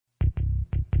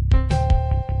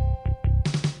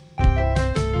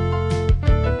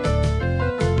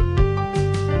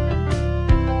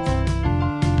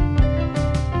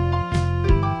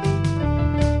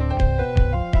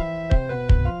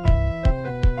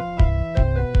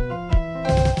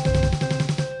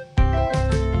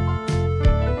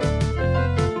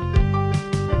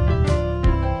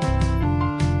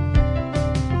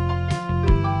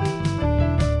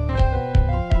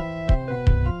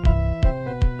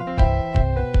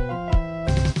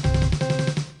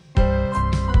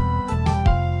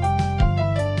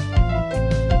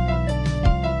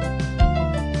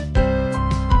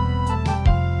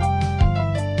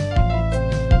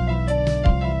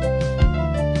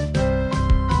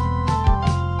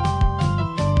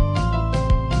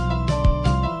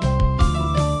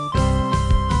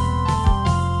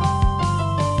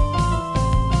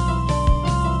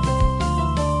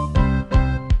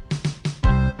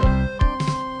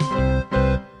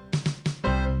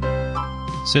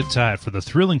Sit tight for the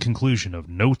thrilling conclusion of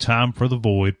No Time for the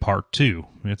Void Part 2.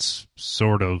 It's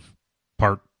sort of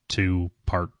Part 2.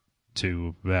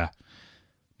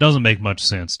 Doesn't make much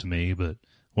sense to me, but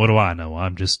what do I know?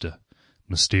 I'm just a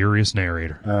mysterious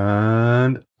narrator.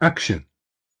 And action.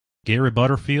 Gary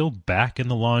Butterfield, back in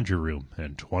the laundry room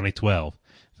in 2012,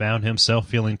 found himself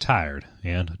feeling tired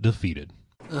and defeated.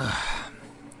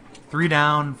 3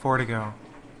 down, 4 to go.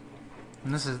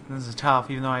 And this is tough,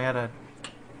 even though I had a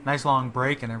nice long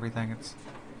break and everything.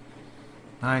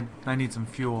 I need some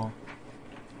fuel.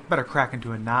 Better crack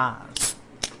into a Nas.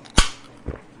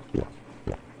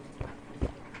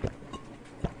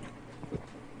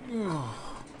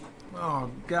 Oh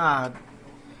God.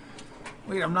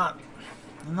 Wait, I'm not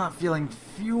feeling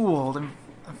fueled.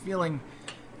 I'm feeling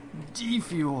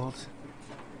defueled.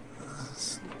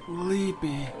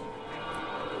 Sleepy.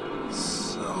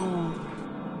 So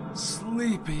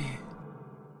sleepy.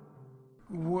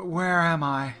 Where am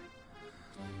I?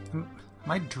 Am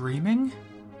I dreaming?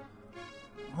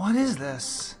 What is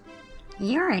this?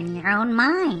 You're in your own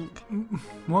mind.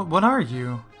 What are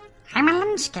you? I'm a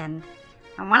Munchkin.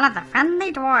 I'm one of the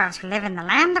friendly dwarves who live in the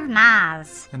land of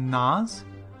Nas. And Nas?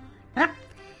 Yep.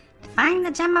 To find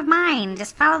the gem of mine,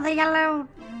 just follow the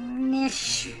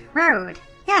yellow-ish road.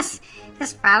 Yes,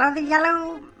 just follow the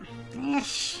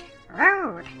yellow-ish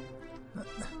road.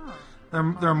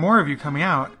 There are more of you coming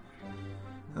out.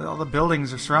 All the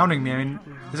buildings are surrounding me. I mean,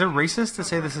 is it racist to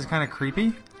say this is kind of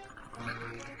creepy?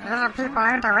 Little people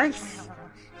aren't a race.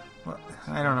 Well,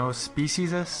 I don't know,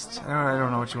 speciesist? I don't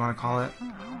know what you want to call it.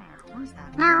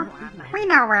 No, we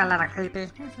know we're a little creepy.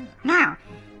 Now,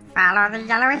 follow the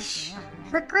yellowish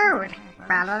brick road.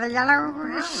 Follow the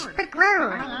yellowish brick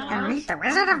road and meet the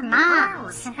Wizard of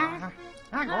Nas.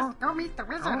 Go meet the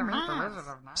Wizard of Nas.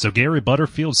 So Gary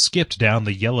Butterfield skipped down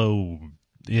the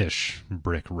yellow-ish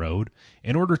brick road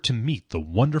in order to meet the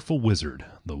wonderful wizard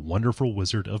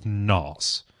of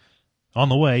Nos. On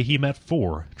the way, he met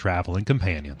 4 traveling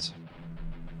companions.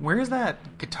 Where's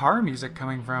that guitar music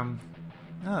coming from?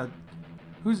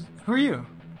 Who are you?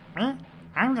 Me?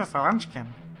 I'm just a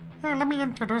Munchkin. Here, let me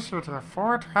introduce you to the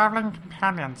 4 traveling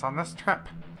companions on this trip.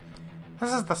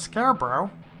 This is the Scarebro.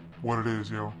 What it is,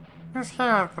 yo? This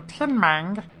here is the Tin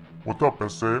Mang. What up,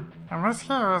 S.A.? And this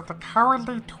here is the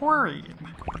Cowardly Taurine.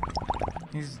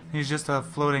 He's just a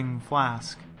floating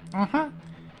flask.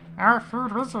 Our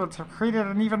food wizards have created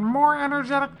an even more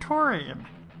energetic Taurine.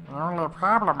 The only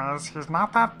problem is he's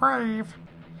not that brave.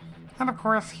 And of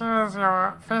course, here's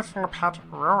your faithful pet,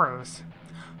 Roars.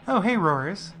 Oh, hey,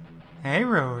 Roars. Hey,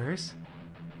 Roars.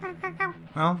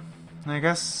 Well, I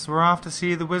guess we're off to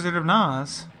see the Wizard of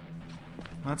Nas.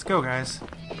 Let's go, guys.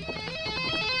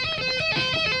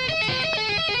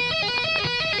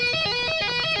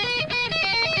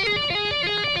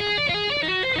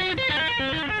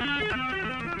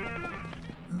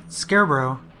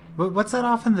 Scarebro, what's that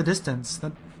off in the distance?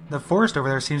 The forest over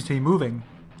there seems to be moving.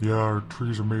 Yeah, our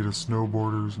trees are made of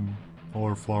snowboarders, and all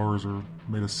our flowers are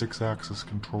made of 6-axis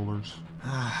controllers.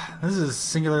 This is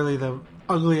singularly the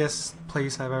ugliest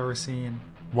place I've ever seen.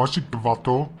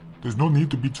 Washikavato, there's no need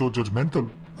to be so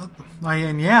judgmental.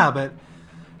 Yeah, but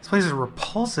this place is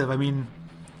repulsive. I mean,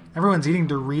 everyone's eating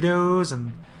Doritos,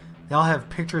 and they all have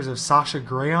pictures of Sasha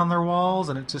Grey on their walls,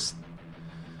 and it's just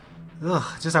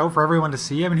out for everyone to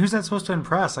see. I mean, who's that supposed to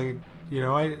impress? I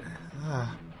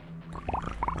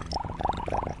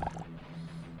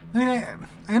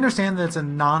understand that it's a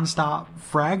non-stop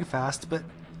frag fest, but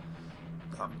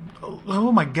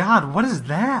oh my God, what is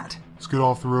that? Let's get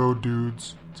off the road,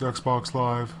 dudes. It's Xbox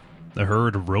Live. The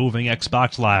herd of roving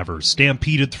Xbox Livers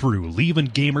stampeded through, leaving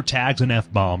gamer tags and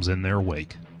F-bombs in their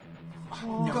wake.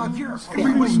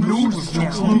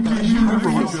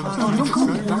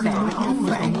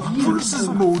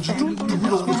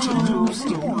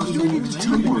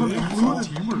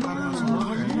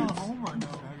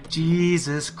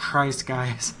 Jesus Christ,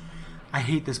 guys. I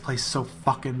hate this place so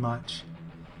fucking much.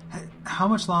 How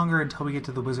much longer until we get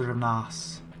to the Wizard of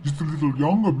Nas? Just a little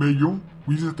younger, Mayo.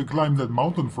 We just have to climb that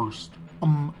mountain first.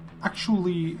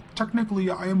 Actually,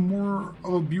 technically, I am more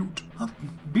of a butte.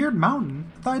 Beard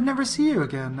Mountain? I thought I'd never see you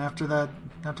again after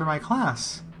my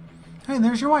class. Hey,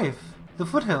 there's your wife. The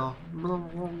foothill.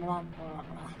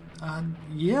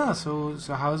 Yeah, so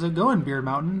how's it going, Beard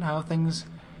Mountain? How have things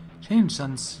changed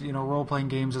since, role-playing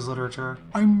games as literature?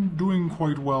 I'm doing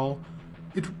quite well.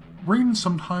 It rains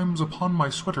sometimes upon my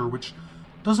sweater, which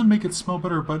doesn't make it smell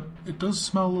better, but it does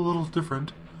smell a little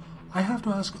different. I have to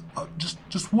ask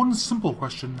just one simple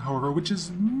question, however, which is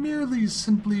merely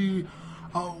simply,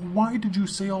 why did you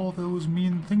say all those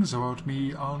mean things about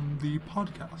me on the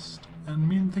podcast? And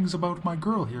mean things about my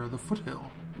girl here, the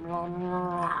foothill?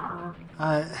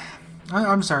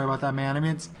 I'm sorry about that, man. I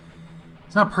mean, it's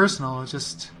not personal. It's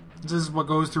just this is what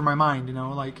goes through my mind. You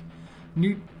know, like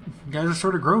you guys are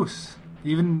sort of gross,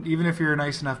 even if you're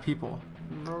nice enough people.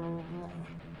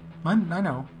 I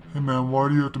know. Hey man, why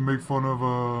do you have to make fun of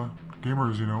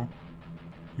gamers? You know,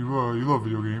 you love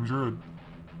video games. You're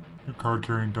a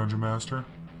card-carrying dungeon master.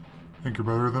 Think you're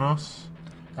better than us?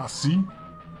 Ah, see?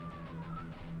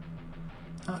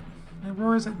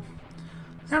 Or is it?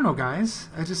 I don't know, guys.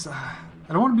 I just I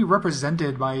don't want to be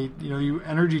represented by you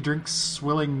energy drink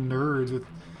swilling nerds with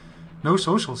no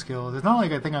social skills. It's not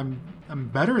like I think I'm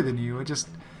better than you. It just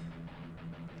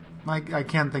I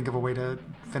can't think of a way to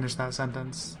finish that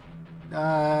sentence.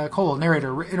 Cole,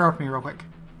 narrator, interrupt me real quick.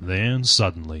 Then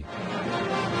suddenly,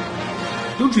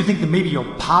 don't you think that maybe your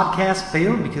podcast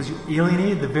failed because you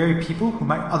alienated the very people who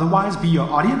might otherwise be your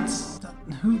audience?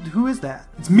 Who is that?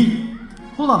 It's me.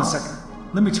 Hold on a second.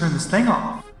 Let me turn this thing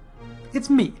off. It's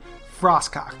me,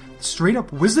 Frostcock, the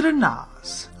straight-up Wizard of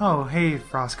Nas. Oh, hey,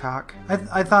 Frostcock.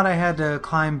 I thought I had to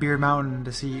climb Beard Mountain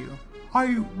to see you.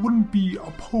 I wouldn't be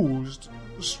opposed,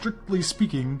 strictly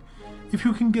speaking, if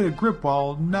you can get a grip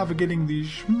while navigating these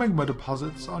magma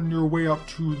deposits on your way up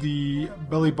to the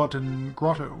Belly Button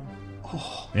Grotto.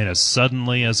 Oh. And as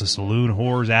suddenly as a saloon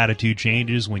whore's attitude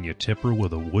changes when you tip her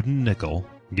with a wooden nickel,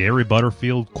 Gary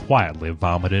Butterfield quietly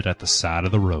vomited at the side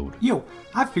of the road. Yo,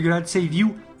 I figured I'd save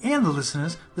you and the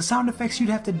listeners the sound effects you'd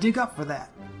have to dig up for that.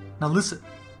 Now listen,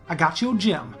 I got your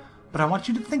gem, but I want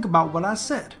you to think about what I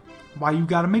said. Why you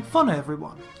gotta make fun of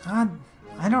everyone. I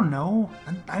don't know.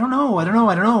 I don't know.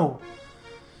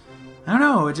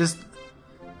 It just,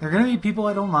 there are gonna be people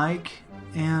I don't like,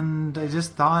 and I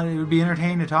just thought it would be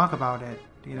entertaining to talk about it.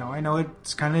 I know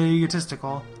it's kind of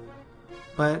egotistical,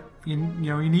 but you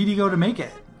need ego to make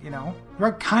it. The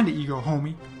right kind of ego,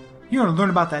 homie. You're gonna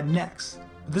learn about that next.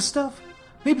 But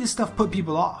maybe this stuff put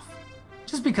people off.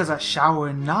 Just because I shower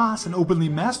in NOS and openly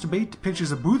masturbate to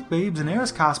pictures of booth babes and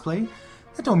Eris cosplay,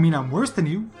 that don't mean I'm worse than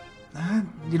you. I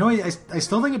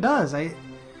still think it does.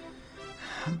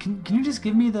 Can you just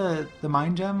give me the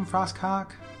mind gem,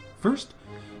 Frostcock? First,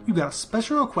 you got a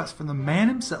special request from the man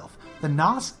himself, the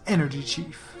NOS Energy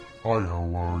Chief. Hi, how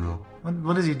are you?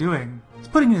 What is he doing? He's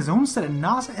putting in his own set of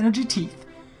NOS Energy teeth.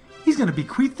 He's gonna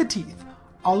bequeath the teeth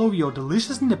all over your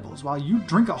delicious nipples while you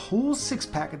drink a whole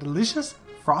 6-pack of delicious,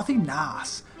 frothy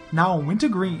NOS, now in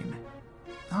wintergreen.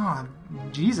 Oh,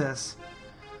 Jesus.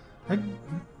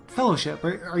 Fellowship,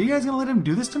 are you guys gonna let him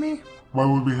do this to me? Why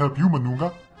would we help you,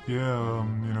 Manunga? Yeah,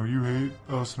 you hate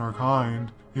us and our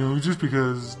kind. Just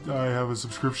because I have a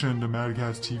subscription to Mad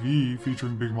Catz TV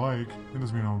featuring Big Mike, it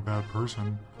doesn't mean I'm a bad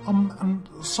person. And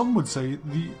some would say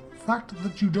the fact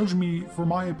that you judge me for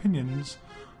my opinions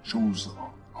shows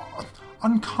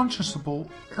unconscionable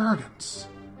arrogance.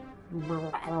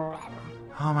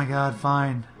 Oh my god,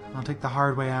 fine. I'll take the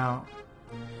hard way out.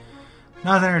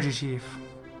 NOS Energy Chief.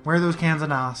 Where are those cans of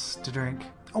NOS to drink?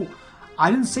 Oh,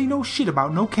 I didn't say no shit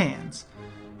about no cans.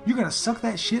 You're gonna suck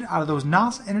that shit out of those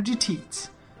NOS Energy teats.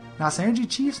 NOS Energy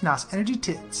Chiefs, NOS Energy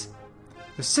tits.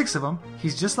 There's 6 of them,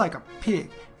 he's just like a pig,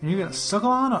 and you're gonna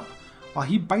suckle on up while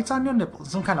he bites on your nipples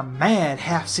in some kind of mad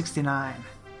half 69.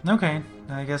 Okay,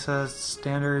 I guess a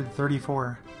standard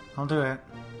 34. I'll do it.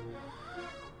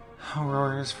 Oh,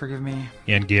 Roars, forgive me.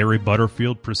 And Gary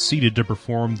Butterfield proceeded to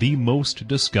perform the most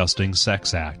disgusting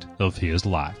sex act of his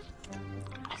life.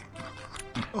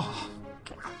 Oh.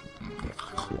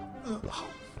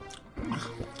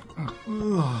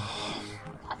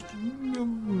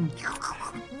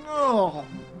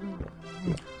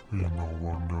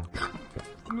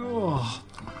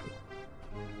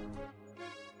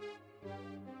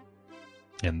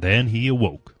 And then he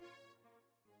awoke.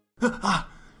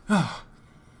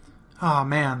 Oh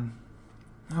man,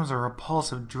 that was a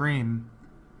repulsive dream.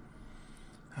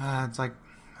 It's like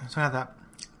I have that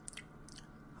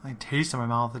taste in my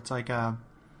mouth. It's like a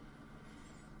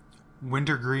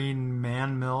wintergreen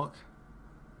man milk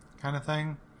kind of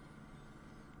thing.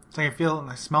 It's like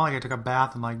I smell like I took a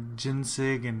bath in like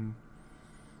ginseng and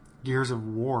Gears of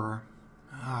War.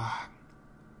 At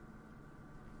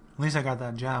least I got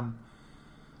that gem.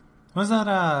 What was that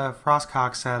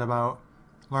Frostcock said about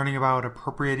learning about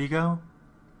appropriate ego?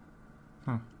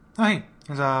 Oh hey,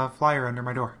 there's a flyer under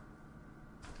my door.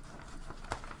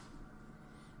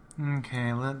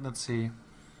 Okay, let's see.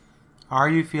 Are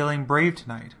you feeling brave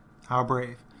tonight? How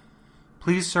brave?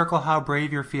 Please circle how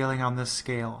brave you're feeling on this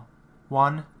scale.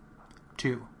 1,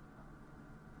 2.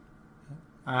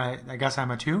 I guess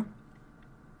I'm a 2?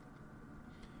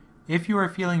 If you are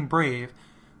feeling brave,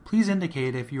 please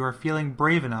indicate if you are feeling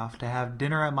brave enough to have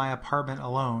dinner at my apartment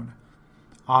alone.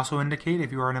 also indicate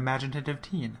if you are an imaginative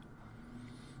teen.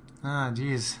 Ah,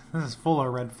 geez, this is full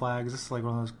of red flags. This is like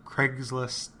one of those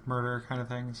Craigslist murder kind of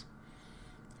things.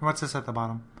 What's this at the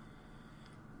bottom?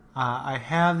 I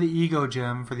have the ego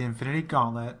gem for the Infinity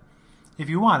Gauntlet. If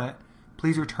you want it,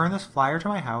 please return this flyer to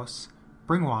my house,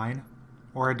 bring wine,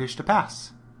 or a dish to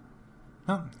pass.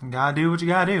 Well, you gotta do what you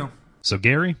gotta do. So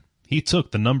Gary, he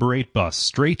took the number 8 bus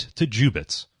straight to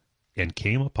Jubit's and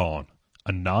came upon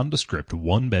a nondescript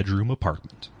one-bedroom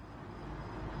apartment.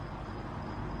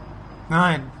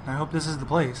 I hope this is the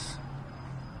place.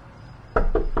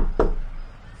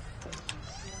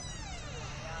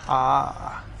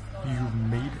 Ah, you've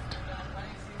made it.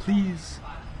 Please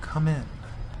come in.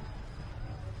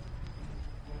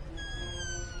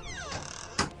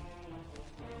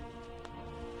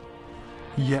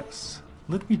 Yes,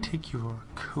 let me take your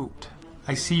coat.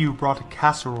 I see you brought a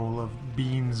casserole of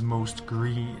beans most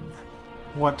green.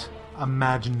 What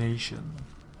imagination.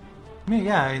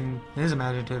 Yeah, it is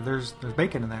imaginative. There's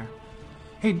bacon in there.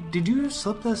 Hey, did you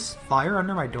slip this flyer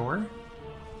under my door?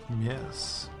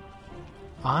 Yes.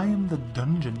 I am the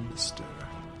Dungeon Mister.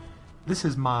 This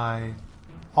is my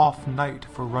off night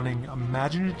for running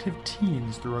imaginative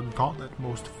teens through a gauntlet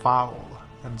most foul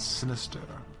and sinister.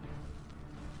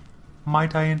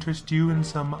 Might I interest you in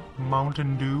some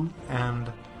Mountain Dew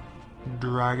and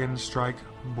Dragon Strike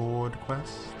board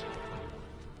quest?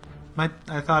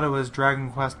 I thought it was Dragon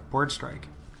Quest Board Strike.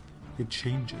 It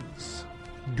changes.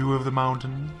 Dew of the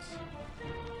Mountains.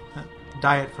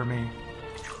 Diet for me.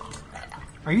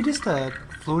 Are you just a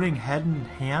floating head and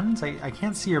hands? I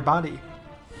can't see your body.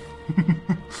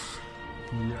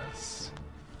 Yes.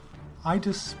 I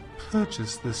just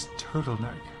purchased this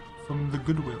turtleneck from the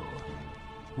Goodwill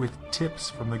with tips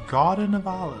from the Garden of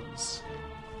Olives.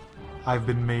 I've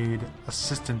been made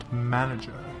assistant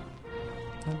manager.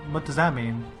 What does that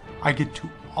mean? I get to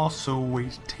also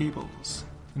wait tables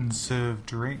and serve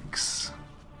drinks.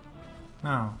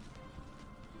 Oh.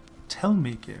 Tell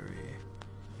me, Gary,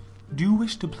 do you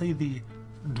wish to play the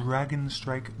Dragon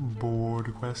Strike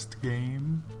board quest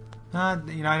game? I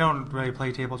don't really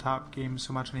play tabletop games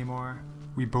so much anymore.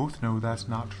 We both know that's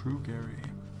not true, Gary.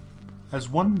 As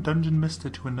one dungeon mister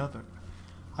to another,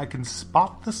 I can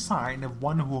spot the sign of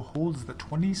one who holds the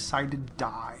 20-sided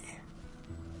die.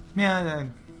 Yeah,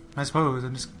 I suppose.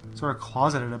 I'm just sort of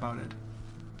closeted about it.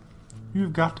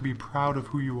 You've got to be proud of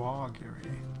who you are,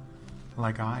 Gary.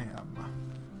 Like I am.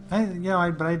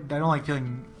 But I don't like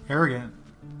feeling arrogant,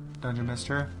 Dungeon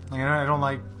Mister. I don't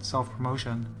like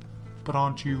self-promotion. But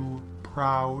aren't you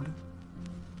proud?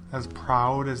 As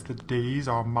proud as the days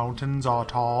our mountains are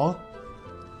tall?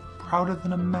 Prouder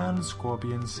than a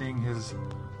man-scorpion seeing his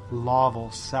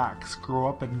larval sacs grow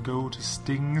up and go to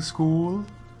sting school?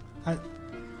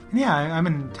 I'm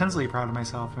intensely proud of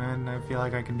myself, and I feel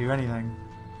like I can do anything.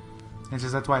 It's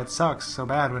just that's why it sucks so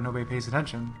bad when nobody pays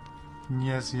attention.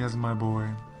 Yes, my boy.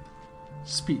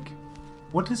 Speak.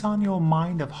 What is on your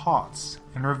mind of hearts,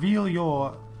 and reveal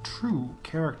your true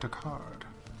character card.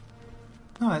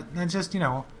 No, it's just,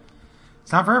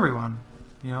 it's not for everyone.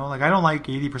 I don't like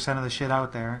 80% of the shit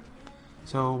out there.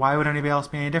 So why would anybody else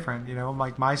be any different?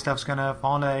 My stuff's gonna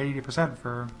fall into 80%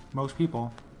 for most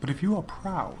people. But if you are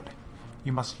proud,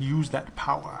 you must use that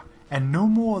power, and no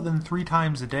more than 3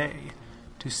 times a day,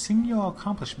 to sing your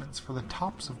accomplishments for the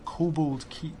tops of Kobold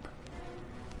Keep.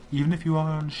 Even if you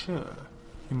are unsure,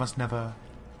 you must never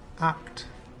act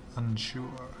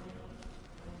unsure.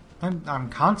 I'm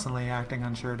constantly acting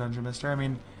unsure, Dungeon Mister.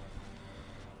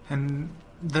 And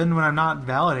then when I'm not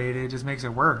validated, it just makes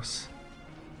it worse.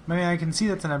 I can see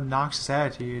that's an obnoxious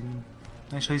attitude, and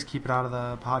I should at least keep it out of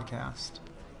the podcast.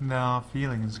 No,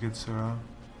 feelings, good sir.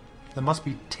 They must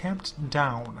be tamped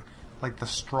down like the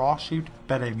straw-shaped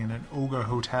bedding in an ogre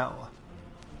hotel.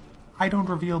 I don't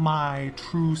reveal my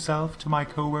true self to my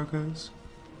co-workers.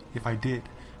 If I did,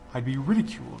 I'd be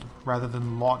ridiculed rather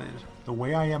than lauded, the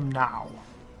way I am now.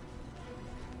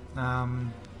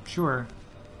 Sure.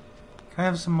 Can I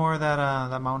have some more of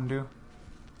that Mountain Dew?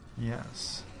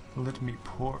 Yes. Let me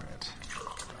pour it.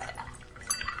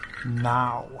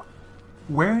 Now,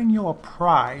 wearing your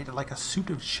pride like a suit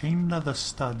of chain leather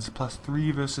studs plus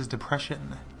 3 versus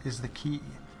depression is the key.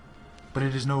 But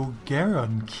it is no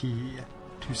guarantee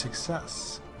to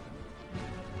success.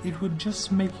 It would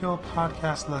just make your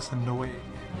podcast less annoying.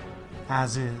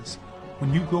 As is,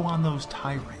 when you go on those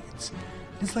tirades,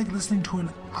 it's like listening to an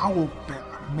owl bear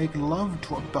make love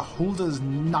to a beholder's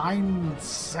 9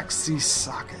 sexy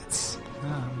sockets.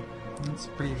 That's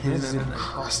pretty good. His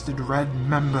encrusted red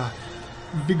member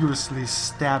vigorously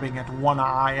stabbing at one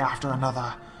eye after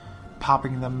another,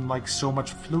 popping them like so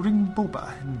much floating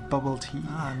boba in bubble tea.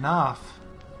 Enough.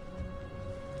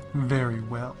 Very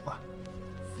well.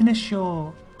 Finish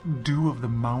your Dew of the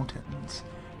Mountains,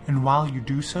 and while you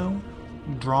do so,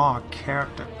 draw a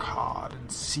character card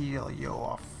and seal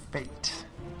your fate.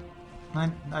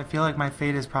 I feel like my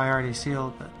fate is probably already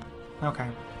sealed, but okay.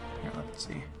 Here, let's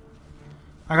see.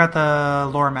 I got the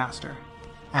Lore Master.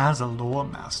 As a Lore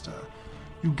Master,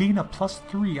 you gain a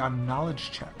 +3 on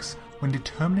knowledge checks when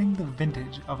determining the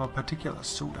vintage of a particular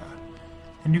soda,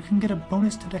 and you can get a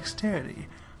bonus to dexterity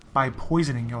by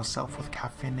poisoning yourself with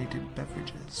caffeinated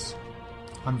beverages.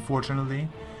 Unfortunately,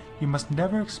 you must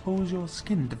never expose your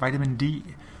skin to vitamin D,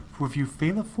 for if you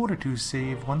fail a fortitude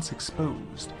save once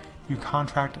exposed, you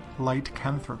contract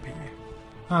lycanthropy.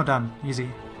 Oh, done. Easy.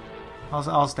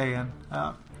 I'll stay in.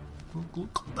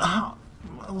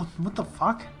 What the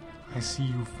fuck? I see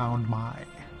you found my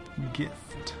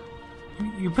gift.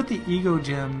 You put the ego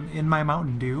gem in my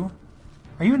Mountain Dew?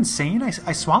 Are you insane? I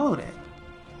swallowed it.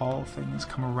 All things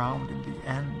come around in the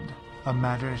end,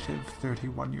 imaginative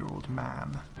 31-year-old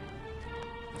man.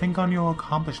 Think on your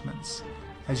accomplishments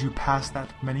as you pass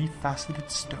that many-faceted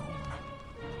stone.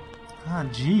 Ah,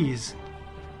 jeez.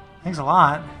 Thanks a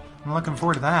lot. I'm looking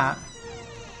forward to that.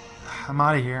 I'm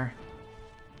out of here.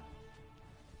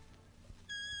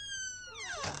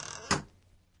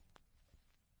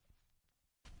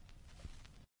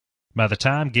 By the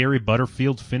time Gary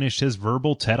Butterfield finished his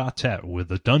verbal tete-a-tete with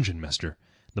the dungeon mister,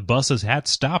 the buses had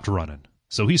stopped running,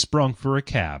 so he sprung for a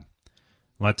cab.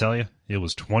 Well, I tell you, it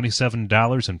was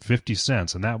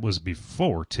 $27.50, and that was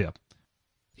before tip.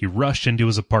 He rushed into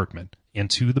his apartment,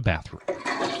 into the bathroom.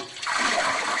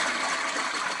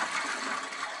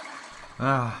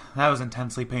 That was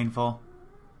intensely painful.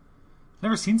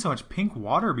 Never seen so much pink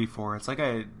water before. It's like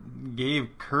I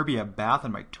gave Kirby a bath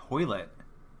in my toilet.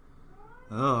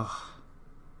 Ugh.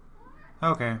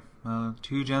 Okay,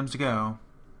 2 gems to go.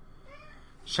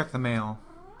 Check the mail.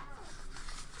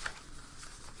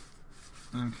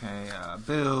 Okay,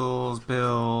 bills,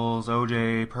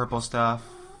 OJ, purple stuff,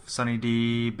 Sunny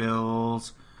D,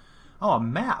 bills. Oh, a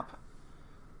map.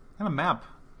 Got a map.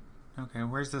 Okay,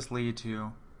 where's this lead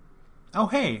to? Oh,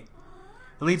 hey!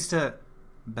 It leads to...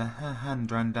 I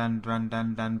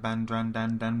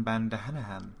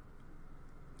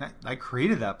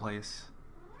created that place.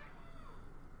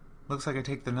 Looks like I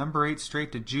take the number 8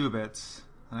 straight to Jubits,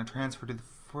 and I transfer to the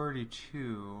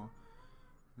 42.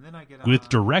 Then I get With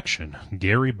direction,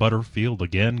 Gary Butterfield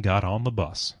again got on the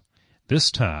bus.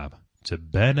 This time to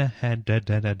Benehendren.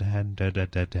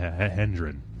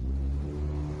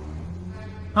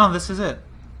 Oh, this is it.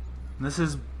 This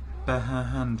is Where's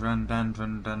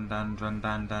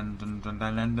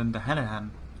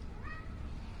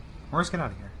get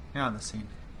out of here? Get out of the scene.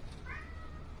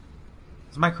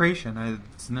 It's my creation.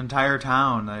 It's an entire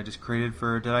town that I just created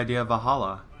for Dead Idea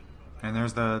Valhalla. And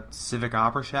there's the Civic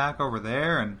Opera Shack over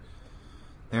there, and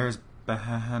there's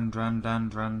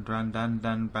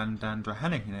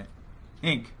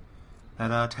Inc.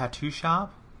 That tattoo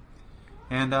shop.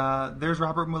 And there's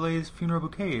Robert Moulet's Funeral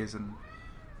Bouquets, and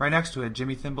right next to it,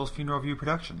 Jimmy Thimble's Funeral View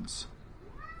Productions.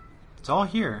 It's all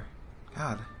here.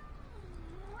 God.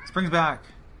 This brings back...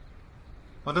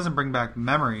 Well, it doesn't bring back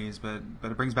memories, but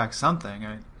it brings back something.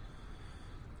 I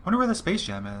wonder where the Space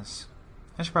Gem is.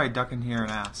 I should probably duck in here and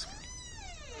ask.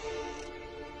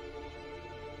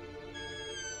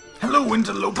 Hello,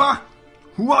 interloper!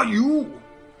 Who are you?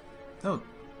 Oh,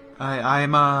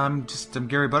 I'm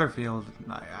Gary Butterfield.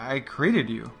 I created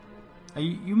you.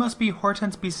 You must be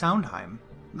Hortense B. Soundheim.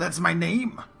 That's my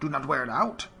name. Do not wear it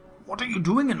out. What are you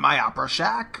doing in my opera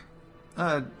shack?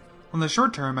 On the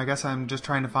short term, I guess I'm just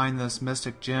trying to find this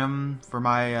mystic gem for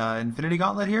my Infinity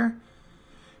Gauntlet here.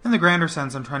 In the grander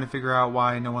sense, I'm trying to figure out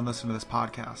why no one listened to this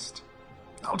podcast.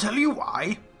 I'll tell you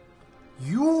why.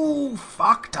 You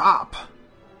fucked up.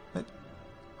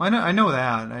 I know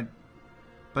that.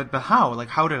 But how? Like,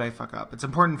 how did I fuck up? It's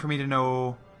important for me to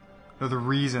know the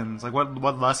reasons. Like,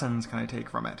 what lessons can I take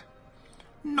from it?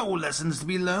 No lessons to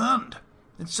be learned.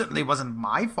 It certainly wasn't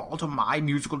my fault or my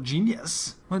musical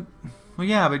genius. Well,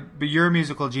 yeah, but your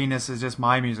musical genius is just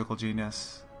my musical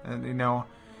genius. And,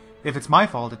 if it's my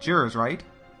fault, it's yours, right?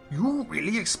 You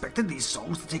really expected these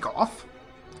songs to take off?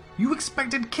 You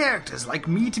expected characters like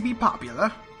me to be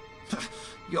popular?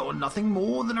 You're nothing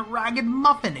more than a ragged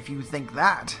muffin if you think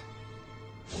that.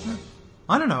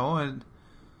 I don't know.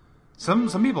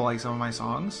 Some people like some of my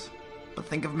songs. But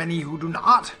think of many who do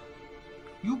not.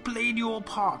 You played your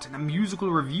part in a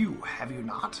musical review, have you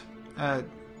not? Are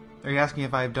you asking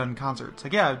if I've done concerts?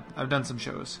 Like, yeah, I've done some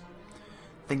shows.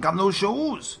 Think on those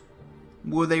shows.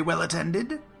 Were they well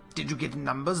attended? Did you get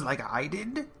numbers like I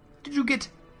did? Did you get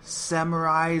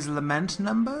Samurai's Lament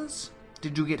numbers?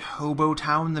 Did you get Hobo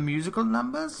Town the musical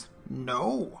numbers?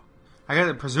 No. I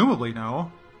guess presumably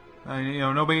no.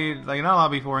 Nobody, not a lot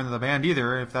of people are into the band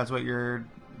either, if that's what you're,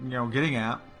 getting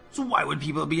at. So why would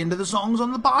people be into the songs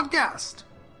on the podcast?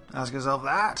 Ask yourself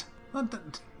that.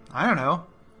 I don't know.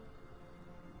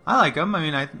 I like them. I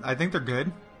mean, I think they're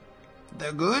good.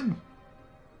 They're good,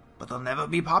 but they'll never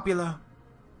be popular.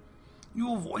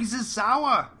 Your voice is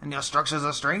sour, and your structures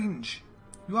are strange.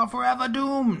 You are forever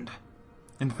doomed.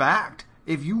 In fact,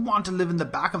 if you want to live in the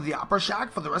back of the opera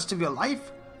shack for the rest of your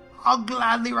life, I'll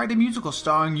gladly write a musical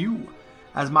starring you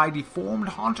as my deformed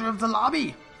haunter of the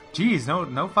lobby. Jeez,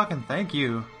 no fucking thank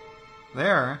you.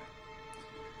 There.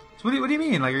 So what do you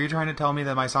mean? Like, are you trying to tell me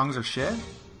that my songs are shit?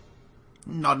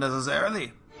 Not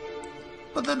necessarily.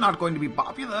 But they're not going to be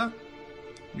popular.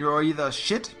 You're either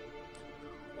shit,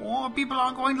 or people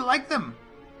aren't going to like them.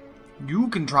 You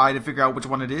can try to figure out which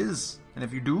one it is, and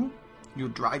if you do, you'll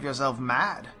drive yourself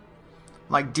mad.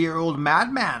 Like dear old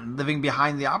madman living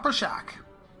behind the opera shack.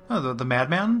 Oh, the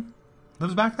madman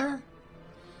lives back there?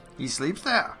 He sleeps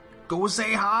there. Go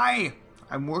say hi.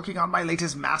 I'm working on my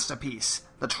latest masterpiece,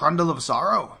 The Trundle of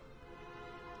Sorrow.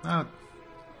 Oh.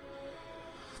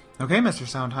 Okay, Mr.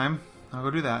 Soundtime. I'll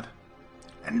go do that.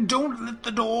 And don't let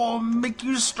the door make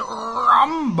you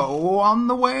strumbo on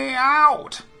the way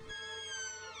out.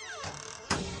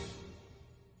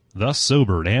 Thus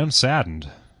sobered and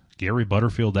saddened, Gary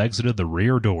Butterfield exited the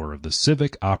rear door of the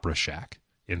Civic Opera Shack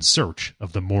in search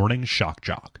of the morning shock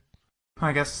jock.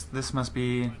 I guess this must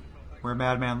be where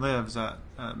Madman lives.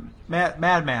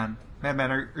 Madman,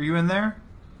 are you in there?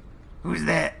 Who's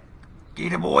that?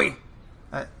 Gator Boy?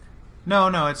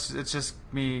 No, it's just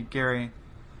me, Gary.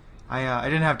 I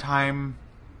didn't have time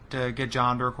to get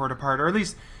John to record a part, or at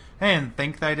least I didn't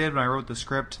think that I did when I wrote the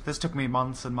script. This took me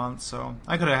months and months, so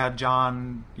I could have had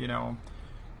John,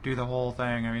 do the whole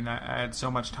thing. I mean, I had so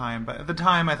much time, but at the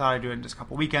time I thought I'd do it in just a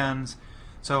couple weekends.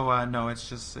 So no, it's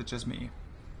just me.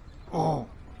 Oh,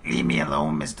 leave me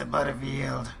alone, Mr.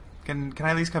 Butterfield. Can I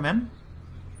at least come in?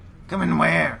 Come in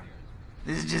where?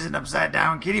 This is just an upside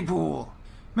down kiddie pool.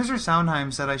 Mr.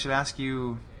 Soundheim said I should ask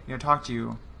you, talk to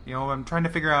you. I'm trying to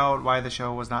figure out why the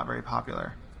show was not very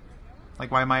popular.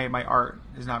 Like, why my art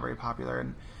is not very popular,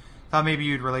 and thought maybe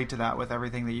you'd relate to that with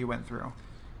everything that you went through.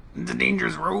 It's a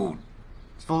dangerous road.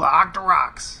 It's full of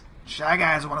octoroks. Shy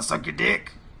guys want to suck your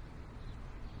dick.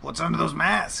 What's under those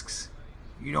masks?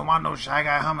 You don't want no shy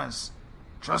guy hummus.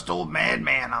 Trust old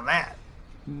madman on that.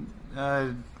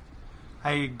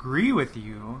 I agree with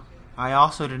you. I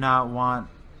also do not want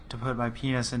to put my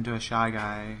penis into a shy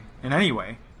guy in any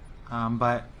way.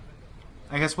 But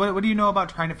I guess what do you know about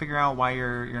trying to figure out why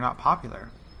you're not popular?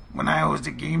 When I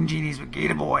hosted Game Genies with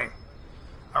Gator Boy,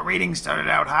 our ratings started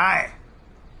out high.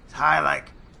 It's high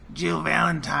like Jill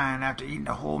Valentine after eating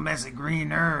a whole mess of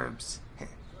green herbs.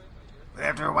 But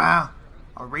after a while,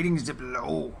 our ratings dipped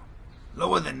low.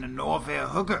 Lower than the no-affair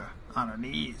hooker on her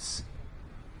knees.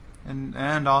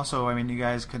 And also, I mean, you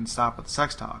guys couldn't stop with the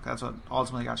sex talk. That's what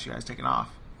ultimately got you guys taken off.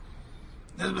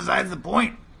 That's besides the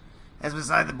point. As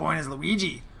beside the point is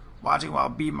Luigi, watching while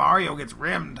B. Mario gets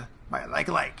rimmed by a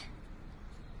like-alike.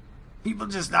 People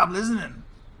just stopped listening.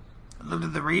 I looked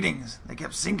at the ratings. They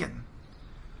kept sinking.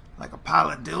 Like a pile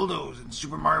of dildos in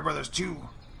Super Mario Bros. 2.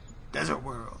 Desert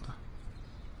World.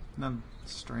 I'm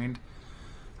strained.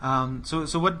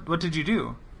 So what did you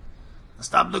do? I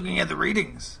stopped looking at the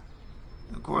ratings.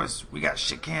 Of course, we got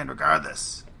shit canned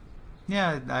regardless.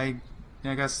 Yeah, I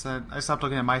guess I stopped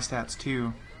looking at my stats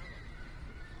too.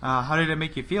 How did it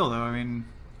make you feel, though? I mean,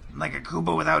 like a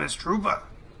Koopa without his trooper.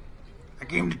 I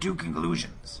came to two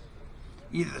conclusions.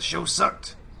 Either the show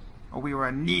sucked, or we were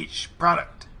a niche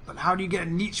product. But how do you get a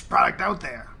niche product out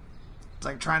there? It's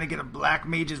like trying to get a black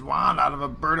mage's wand out of a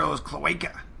Birdo's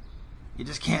cloaca. You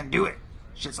just can't do it.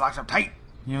 Shit's locked up tight.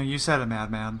 You said it,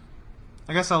 madman.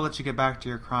 I guess I'll let you get back to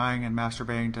your crying and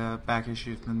masturbating to back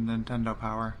issues in Nintendo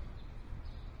Power.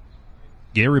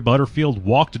 Gary Butterfield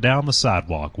walked down the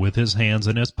sidewalk with his hands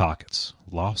in his pockets,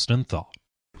 lost in thought.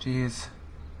 Jeez.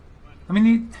 I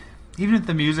mean, even if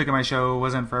the music in my show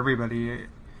wasn't for everybody, at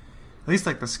least,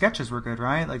 like, the sketches were good,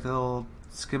 right? Like, the little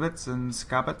skibits and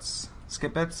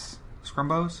skitbits,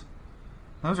 scrumbos.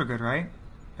 Those are good, right?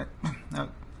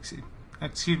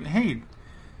 Excuse me. Hey,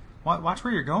 watch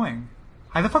where you're going.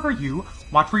 Hi, the fuck are you?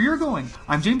 Watch where you're going.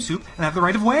 I'm James Soup, and I have the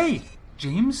right of way.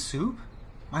 James Soup?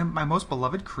 My most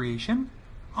beloved creation?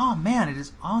 Oh man, it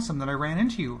is awesome that I ran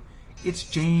into you. It's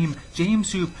James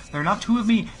Soup. There are not two of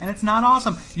me, and it's not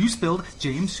awesome. You spilled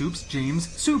James Soup's James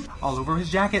Soup all over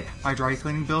his jacket. My dry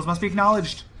cleaning bills must be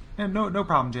acknowledged. No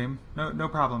problem, James. No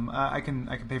problem. I can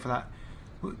pay for that.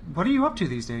 What are you up to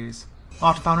these days? I'll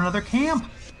have to find another camp.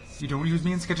 You don't use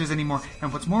me in sketches anymore.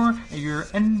 And what's more, you're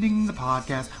ending the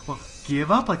podcast. Well, give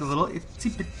up like a little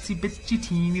itsy bitsy bitchy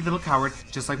teeny little coward,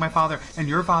 just like my father and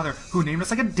your father, who named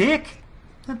us like a dick.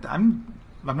 I'm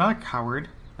not a coward.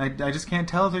 I just can't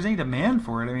tell if there's any demand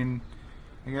for it. I mean,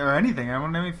 or anything. I don't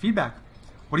want any feedback.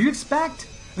 What do you expect?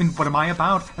 I mean, what am I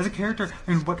about as a character?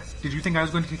 I mean, what did you think I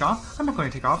was going to take off? I'm not going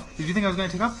to take off. Did you think I was going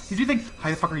to take off? Did you think Hi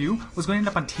the Fuck Are You was going to end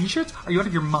up on t-shirts? Are you out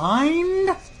of your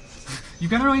mind? You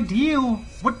got no idea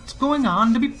what's going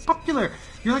on to be popular.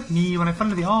 You're like me when I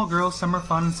funded the All-Girls Summer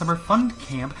Fund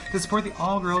Camp to support the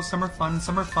All-Girls Summer Fund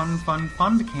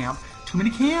Camp. Too many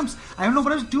camps. I don't know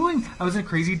what I was doing. I was in a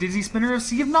crazy dizzy spinner of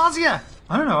sea of nausea.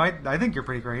 I don't know. I think you're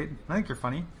pretty great. I think you're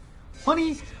funny.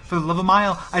 Funny? For the love of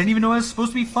Mile, I didn't even know I was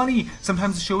supposed to be funny.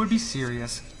 Sometimes the show would be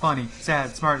serious, funny,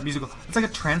 sad, smart, musical. It's like a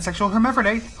transsexual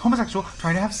hermaphrodite, homosexual,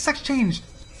 trying to have sex change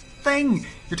thing.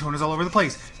 Your tone is all over the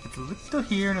place. It's a little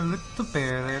here and a little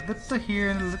there, a little here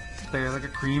and a little there, like a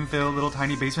cream-filled little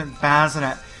tiny basement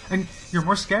bassinet. And you're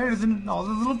more scared than all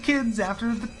the little kids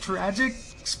after the tragic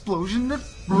explosion at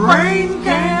Brain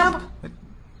Camp.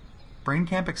 Brain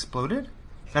Camp exploded?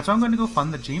 That's why I'm going to go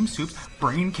fund the James Soups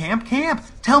Brain Camp Camp.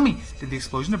 Tell me, did the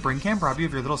explosion of Brain Camp rob you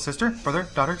of your little sister, brother,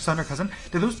 daughter, son, or cousin?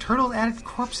 Did those turtle-added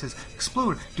corpses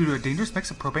explode due to a dangerous mix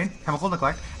of propane, chemical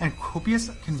neglect, and copious,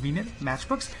 convenient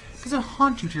matchbooks? Does it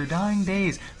haunt you to your dying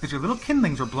days that your little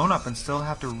kindlings were blown up and still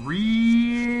have to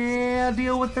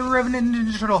deal with the Revenant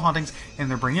Ninja Turtle hauntings in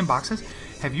their brainium boxes?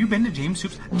 Have you been to James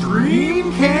Soups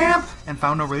Dream Camp and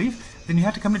found no relief? Then you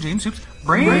have to come to James Soups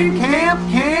Brain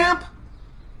Camp.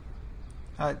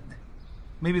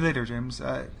 Maybe later, James.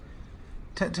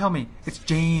 Tell me. It's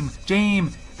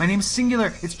Jame. My name's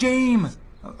singular. It's Jame.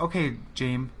 Okay,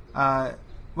 Jame.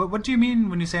 What do you mean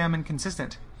when you say I'm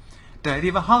inconsistent? The idea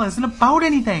of a holla isn't about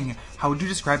anything. How would you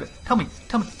describe it? Tell me.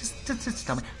 Just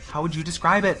tell me. How would you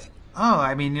describe it? Oh,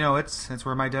 I mean, it's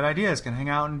where my dead ideas can hang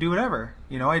out and do whatever.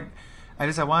 I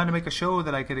wanted to make a show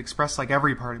that I could express like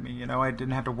every part of me. I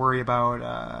didn't have to worry about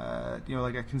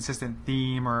like a consistent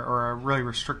theme or a really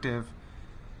restrictive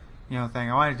thing.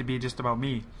 I wanted it to be just about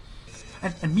me.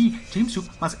 And me, James Soup,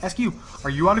 must ask you, are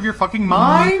you out of your fucking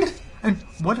mind? And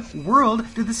what world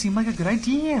did this seem like a good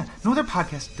idea? No other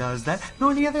podcast does that. No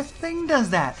any other thing does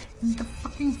that. And the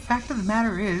fucking fact of the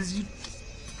matter is, you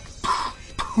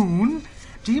poon,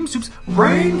 James Soup's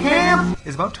Brain Camp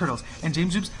is about turtles. And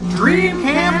James Soup's Dream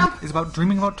Camp is about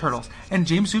dreaming about turtles. And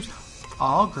James Soup's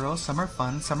All-Girls Summer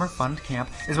Fund Camp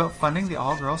is about funding the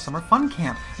All-Girls Summer Fun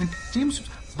Camp. And James Soup's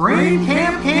Brain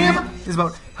Camp is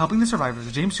about helping the survivors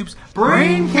of James Soup's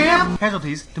Brain Camp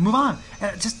casualties to move on.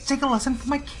 And just take a lesson from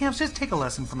my camps.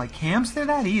 They're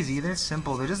that easy. They're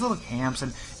simple. They're just little camps.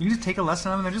 And you can just take a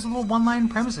lesson on them. They're just little one-line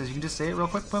premises. You can just say it real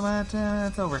quick, but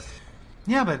it's over.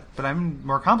 Yeah, but I'm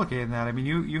more complicated than that. I mean,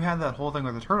 you had that whole thing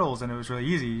with the turtles, and it was really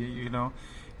easy.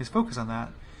 Just focus on that.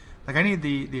 Like, I need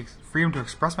the freedom to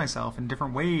express myself in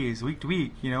different ways, week to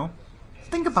week,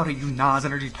 Think about it, you Nas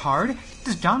energy tard.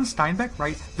 Does John Steinbeck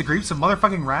write The Grapes of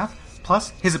Motherfucking Wrath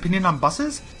plus his opinion on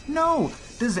buses? No.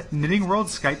 Does Knitting World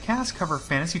Skypecast cover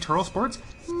fantasy turtle sports?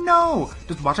 No.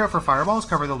 Does Watch Out for Fireballs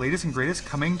cover the latest and greatest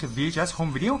coming to VHS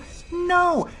home video?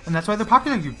 No. And that's why they're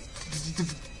popular, you...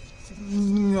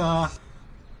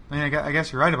 I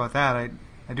guess you're right about that.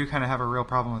 I do kind of have a real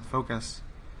problem with focus.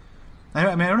 I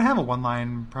don't have a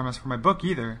one-line premise for my book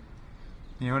either.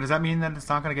 Does that mean that it's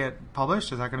not going to get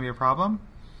published? Is that going to be a problem?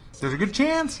 There's a good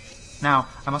chance. Now,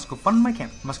 I must go fund my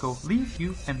camp. I must go leave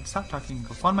you and stop talking and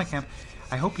go fund my camp.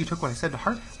 I hope you took what I said to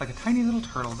heart like a tiny little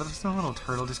turtle. Just a little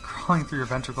turtle just crawling through your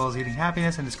ventricles, eating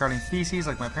happiness and discarding feces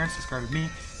like my parents discarded me.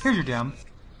 Here's your gem.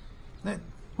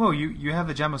 Whoa, you have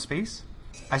the gem of space?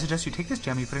 I suggest you take this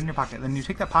gem, you put it in your pocket. Then you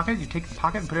take that pocket, you take the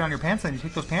pocket and put it on your pants. Then you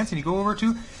take those pants and you go over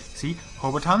to, see,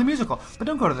 Hobotown the Musical. But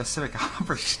don't go to the Civic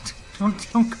Opera.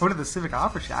 Don't go to the Civic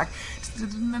Opera Shack.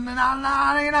 No,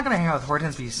 you're not going to hang out with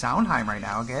Hortense B. Soundheim right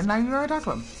now, okay? Now you already talked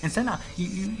to him. Instead, now,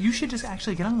 you should just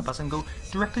actually get on the bus and go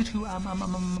directly to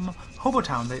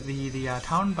Hobotown, the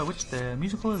town by which the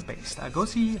musical is based. Go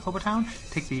see Hobotown,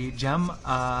 take the gem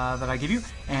that I give you,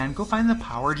 and go find the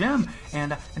power gem.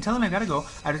 And until then, I gotta go.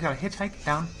 I just gotta hitchhike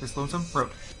down this lonesome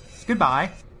road. Goodbye.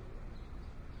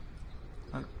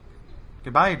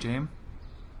 Goodbye, James.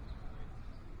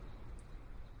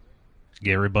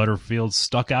 Gary Butterfield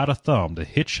stuck out a thumb to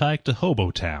hitchhike to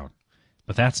Hobotown.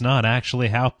 But that's not actually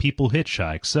how people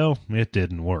hitchhike, so it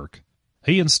didn't work.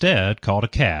 He instead called a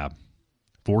cab.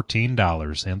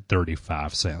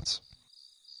 $14.35.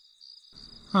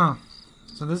 Huh.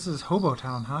 So this is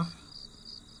Hobotown, huh?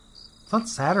 It's a lot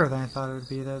sadder than I thought it would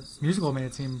be. That musical made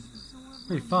it seem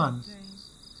pretty fun.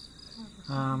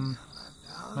 I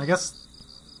guess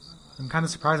I'm kind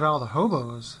of surprised about all the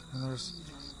hobos. And there's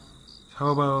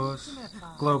hobos,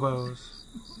 globos,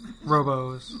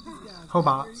 robos,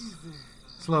 hobots,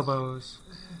 slowbos,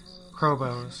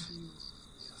 crowbos.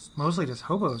 Mostly just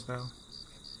hobos, though.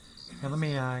 Here, let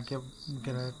me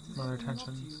get another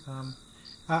attention.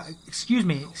 Excuse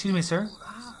me, sir.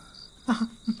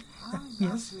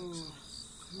 Yes.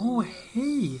 Oh,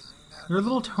 hey, you're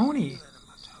little Tony.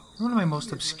 You're one of my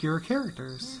most obscure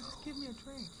characters.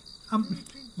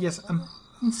 Yes.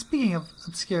 Speaking of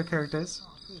obscure characters.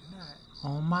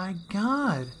 Oh my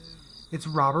God, it's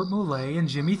Robert Moulet and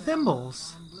Jimmy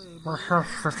Thimbles. We're here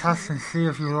to test and see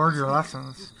if you learned your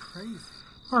lessons.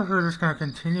 Or if you're just going to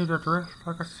continue to drift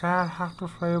like a sad,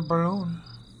 half-deflated balloon.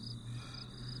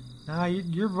 Nah,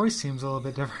 your voice seems a little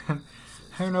bit different.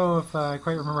 I don't know if I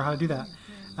quite remember how to do that.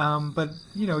 But,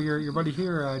 you know, your buddy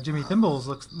here, Jimmy Thimbles,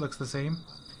 looks the same.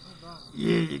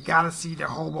 Yeah, you gotta see the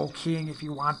Hobo King if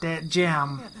you want that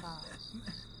gem.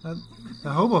 The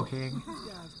Hobo King?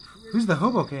 Who's the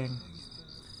Hobo King?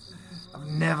 I've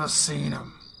never seen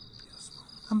him.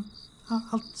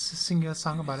 I'll sing you a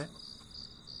song about it.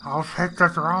 I'll take the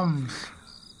drums.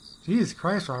 Jesus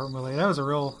Christ, Robert Moulet, that was a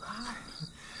real...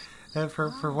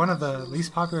 for one of the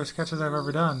least popular sketches I've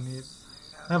ever done,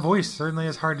 that voice certainly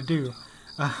is hard to do.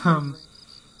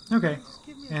 Okay,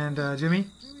 and Jimmy,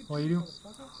 what do you do?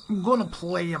 I'm gonna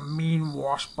play a mean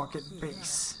wash bucket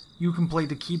bass. You can play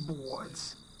the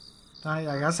keyboards.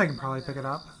 I guess I can probably pick it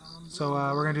up. So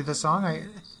we're gonna do this song.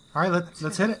 All right,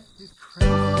 let's hit it.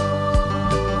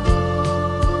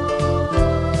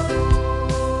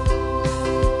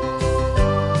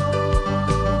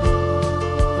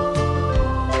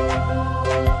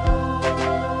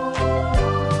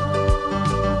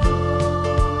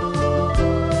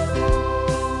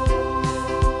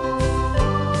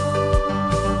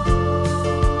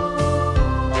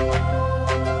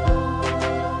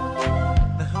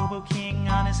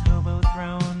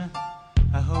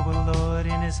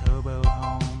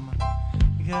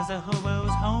 Because a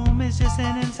hobo's home is just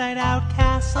an inside-out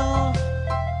castle.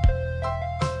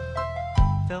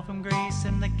 Fell from grace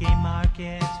in the game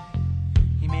market.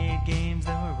 He made games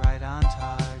that were right on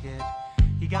target.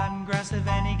 He got aggressive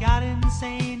and he got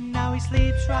insane. Now he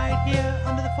sleeps right here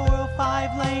under the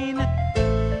 405 lane.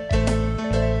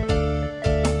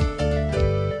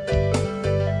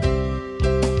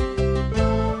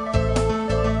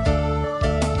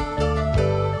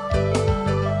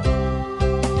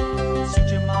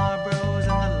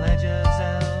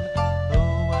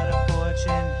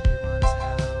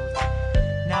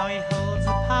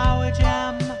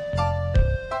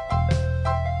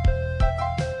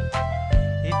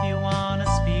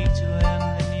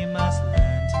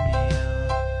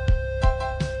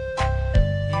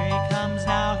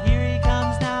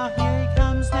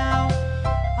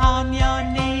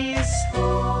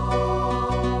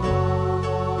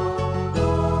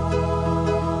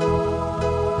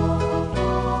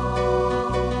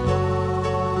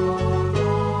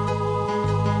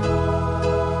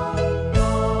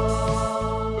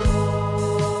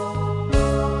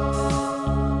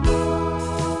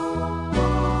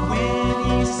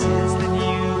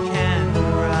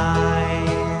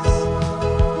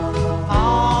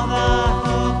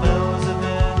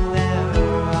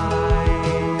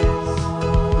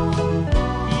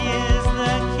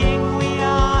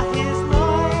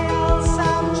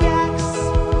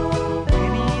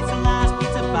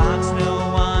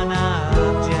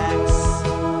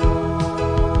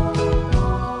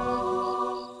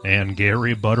 And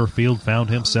Gary Butterfield found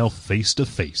himself face to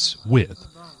face with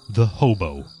the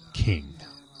Hobo King.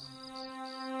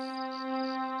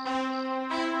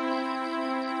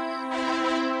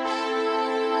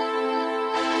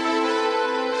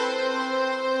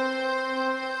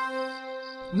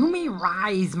 You may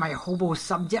rise, my hobo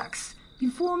subjects,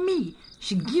 before me,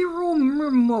 Shigeru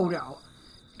Miyamoto,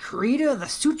 creator of the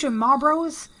Sutra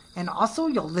Marbros, and also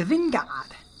your living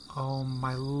god. Oh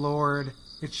my lord,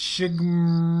 it's Shigmurrog.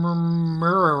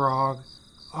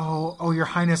 Oh, your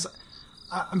highness,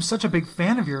 I'm such a big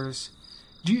fan of yours.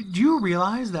 Do you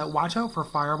realize that Watch Out for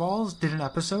Fireballs did an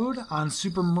episode on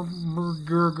Super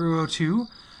Mario 2,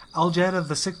 Eljet of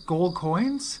the 6 Gold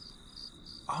Coins?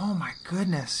 Oh my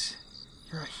goodness,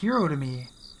 you're a hero to me.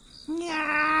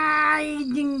 Yeah,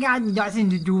 it ain't got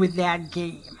nothing to do with that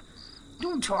game.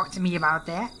 Don't talk to me about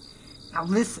that. Now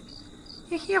listen,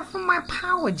 you're here for my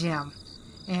power gem,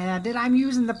 and that I'm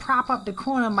using to prop up the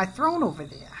corner of my throne over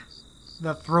there.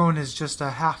 The throne is just a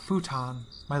half futon,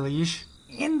 my liege.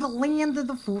 In the land of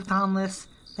the futonless,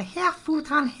 the half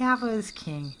futon haver is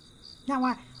king.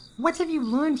 Now, what have you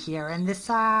learned here in this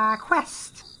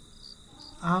quest?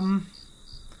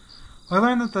 I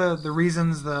learned that the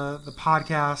reasons the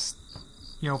podcast,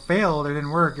 failed or didn't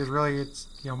work is really it's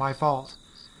my fault.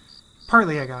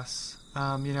 Partly, I guess.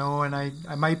 And I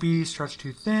might be stretched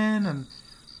too thin, and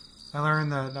I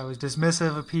learned that I was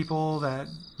dismissive of people that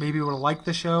maybe would have liked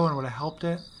the show and would have helped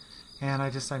it, and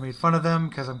I made fun of them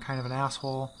because I'm kind of an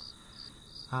asshole.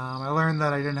 I learned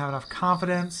that I didn't have enough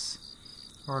confidence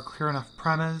or a clear enough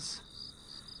premise.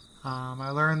 I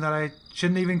learned that I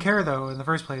shouldn't even care, though, in the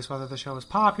first place, whether the show was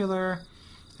popular,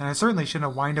 and I certainly shouldn't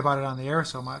have whined about it on the air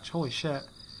so much. Holy shit.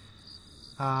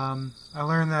 I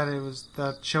learned that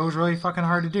the show was really fucking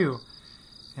hard to do,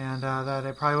 and that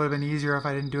it probably would have been easier if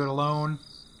I didn't do it alone.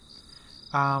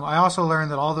 I also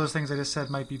learned that all those things I just said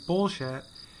might be bullshit,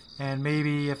 and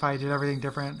maybe if I did everything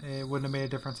different, it wouldn't have made a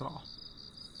difference at all.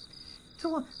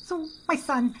 So my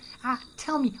son,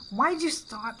 tell me, why did you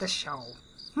start the show?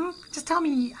 Just tell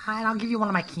me, and I'll give you one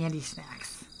of my candy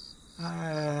snacks.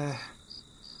 I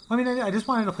just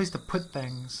wanted a place to put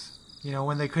things,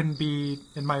 when they couldn't be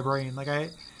in my brain. Like, I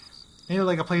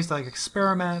needed, a place to,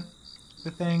 experiment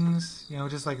with things,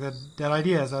 just like the dead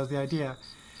ideas. That was the idea.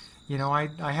 I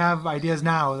have ideas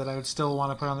now that I would still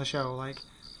want to put on the show. Like,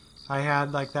 I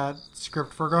had, that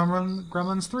script for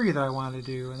Gremlins 3 that I wanted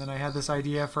to do, and then I had this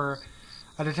idea for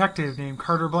a detective named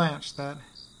Carter Blanche, that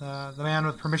the man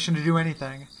with permission to do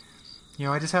anything.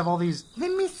 I just have all these...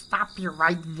 Let me stop you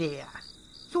right there.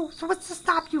 So what's to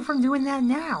stop you from doing that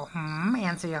now?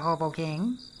 Answer your Hobo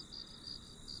King.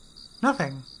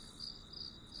 Nothing.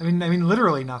 I mean,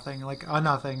 literally nothing. Like, a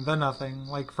nothing, the nothing.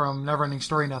 Like, from Neverending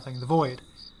Story Nothing, the void.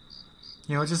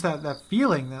 It's just that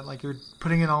feeling that, you're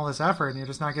putting in all this effort and you're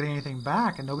just not getting anything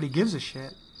back and nobody gives a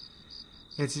shit.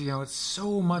 It's, it's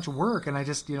so much work and I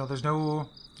just, there's no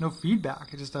feedback.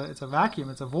 It's a vacuum.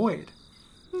 It's a void.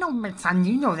 No, my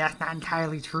son, that's not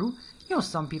entirely true.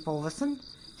 Some people listen.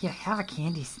 Here, have a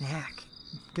candy snack.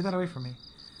 Get that away from me.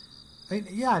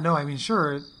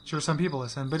 Sure, some people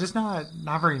listen, but just not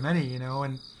very many, and they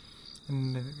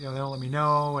don't let me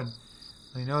know, and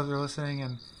they know that they're listening,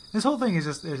 and this whole thing is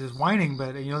just whining,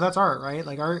 but that's art, right?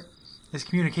 Like, art is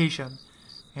communication,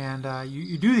 and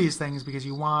you do these things because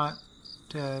you want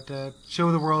to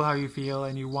show the world how you feel,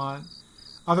 and you want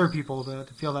other people to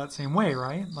feel that same way,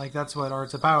 right? Like, that's what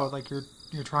art's about. Like, you're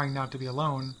trying not to be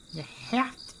alone. You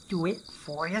have to do it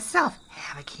for yourself.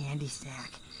 Have a candy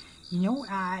snack.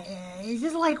 It's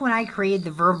just like when I created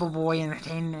the Verbal Boy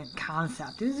entertainment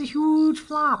concept. It was a huge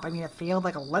flop. It failed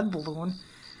like a lead balloon.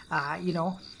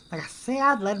 Like a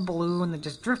sad lead balloon that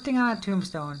just drifting on a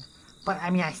tombstone. But,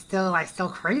 I still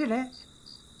created it.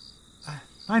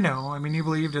 I know. You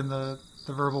believed in the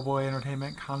Verbal Boy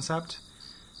entertainment concept.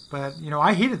 But,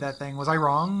 I hated that thing. Was I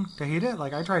wrong to hate it?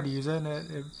 Like, I tried to use it, and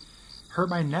it hurt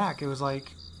my neck. It was,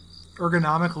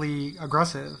 ergonomically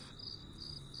aggressive.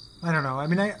 I don't know.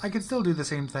 I could still do the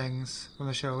same things from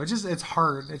the show. It's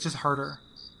hard. It's just harder.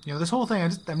 This whole thing, I'm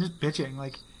just bitching.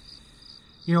 I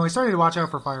started to watch out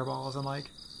for fireballs, and,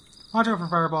 watch out for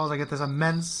fireballs, I get this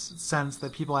immense sense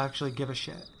that people actually give a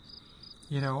shit.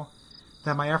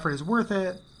 That my effort is worth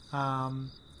it.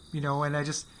 And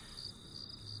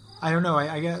I don't know,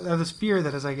 I have this fear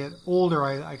that as I get older,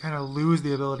 I kind of lose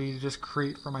the ability to just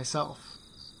create for myself.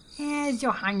 Is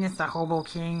Your Highness the Hobo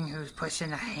King who's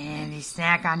pushing a handy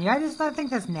snack on you? I think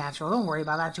that's natural. Don't worry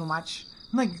about that too much.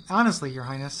 Honestly, Your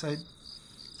Highness,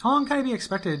 how long can I be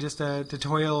expected just to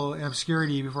toil in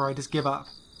obscurity before I just give up?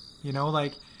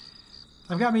 I've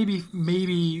got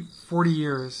maybe 40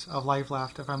 years of life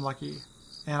left if I'm lucky.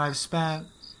 And I've spent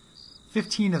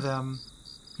 15 of them,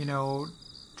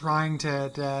 trying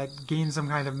to gain some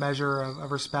kind of measure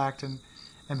of respect and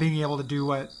being able to do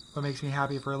what makes me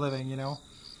happy for a living,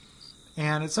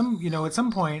 And at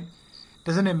some point,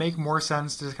 doesn't it make more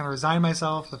sense to just kind of resign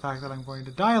myself to the fact that I'm going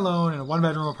to die alone in a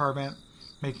one-bedroom apartment,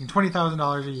 making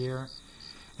 $20,000 a year,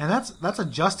 and that's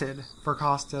adjusted for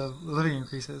cost of living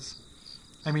increases.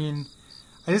 I need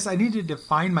to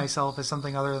define myself as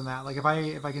something other than that. Like, if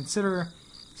I consider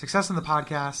success in the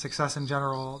podcast, success in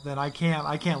general, then I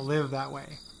can't live that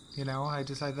way.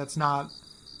 That's not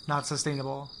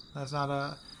sustainable. That's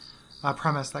not a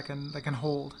premise that can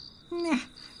hold. Nah,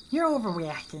 you're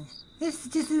overreacting. This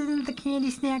isn't the candy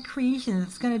snack creation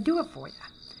that's gonna do it for you.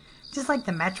 Just like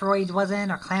the Metroids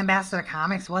wasn't, or Clambassador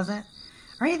Comics wasn't,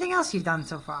 or anything else you've done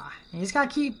so far. You just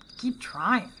gotta keep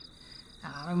trying.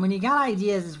 And when you got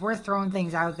ideas, it's worth throwing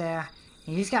things out there.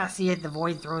 And you just gotta see it, the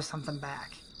void throws something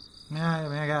back. Yeah,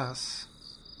 I guess.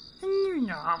 You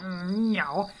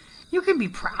can be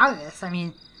proud of this.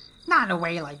 Not in a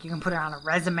way like you can put it on a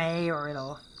resume or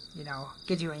it'll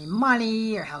get you any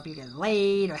money or help you get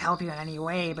laid or help you in any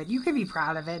way, but you could be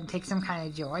proud of it and take some kind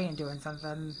of joy in doing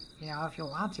something, if you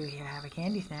want to. Here, have a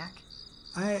candy snack.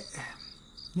 I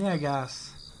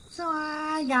guess. So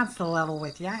I got to level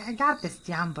with you. I got this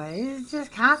gem, but it's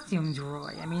just costume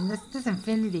jewelry. I mean, this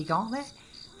Infinity Gauntlet,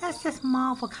 that's just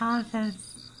Marvel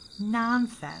Contents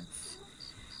nonsense.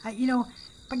 By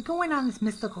going on this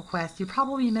mystical quest, you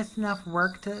probably missed enough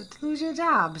work to lose your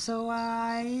job. So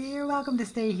you're welcome to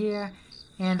stay here.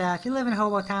 And if you live in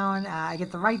Hobotown, I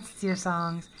get the rights to your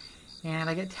songs. And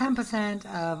I get 10%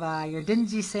 of your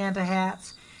dingy Santa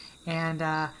hats. And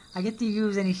I get to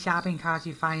use any shopping carts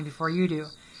you find before you do.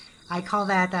 I call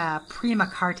that prima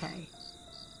carte.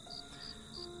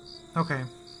 Okay.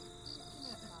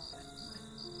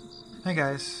 Hey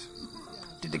guys.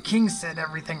 Did the king set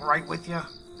everything right with you?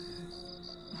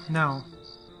 No.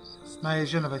 I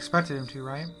shouldn't have expected him to,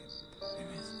 right?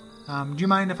 Do you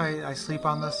mind if I sleep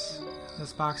on this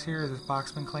box here? Has this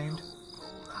box been claimed?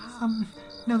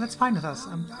 No, that's fine with us.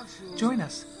 Join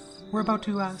us. We're about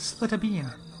to split a bean.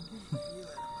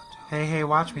 Hey,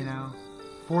 watch me now.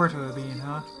 4 to a bean,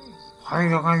 huh? What are you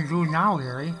going to do now,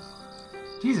 Gary?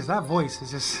 Jesus, that voice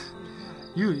is just...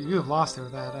 You have lost it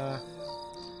with that. I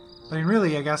mean,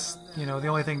 really, I guess, the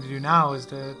only thing to do now is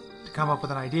to come up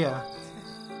with an idea.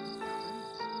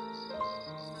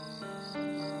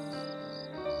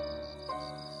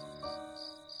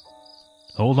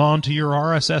 Hold on to your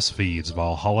RSS feeds,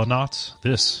 Valhalla Knots.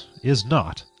 This is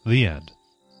not the end.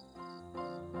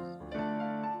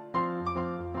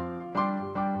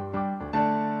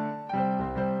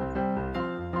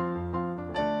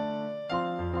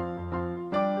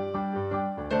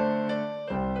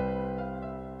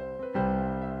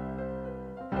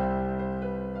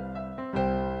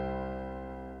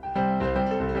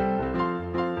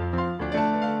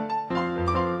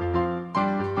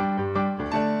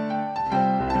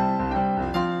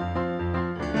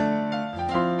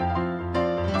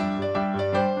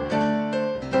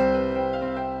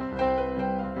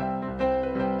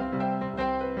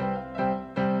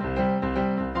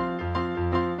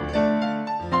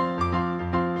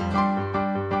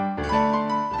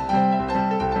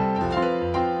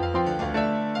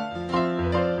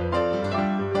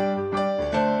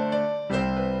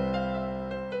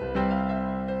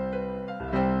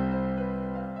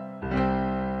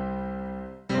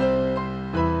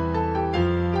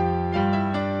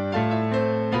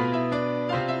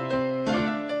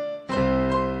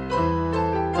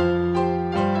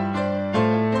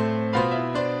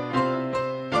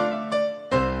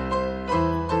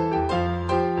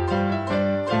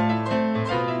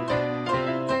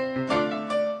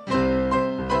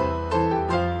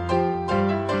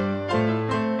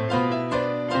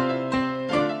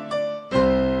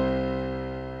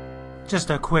 Just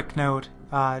a quick note,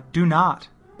 do not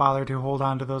bother to hold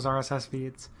on to those RSS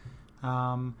feeds. They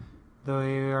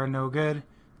are no good.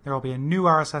 There will be a new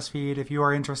RSS feed. If you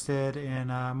are interested in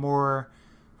more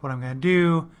of what I'm going to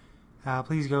do,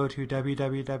 please go to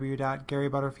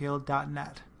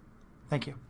www.garybutterfield.net. Thank you.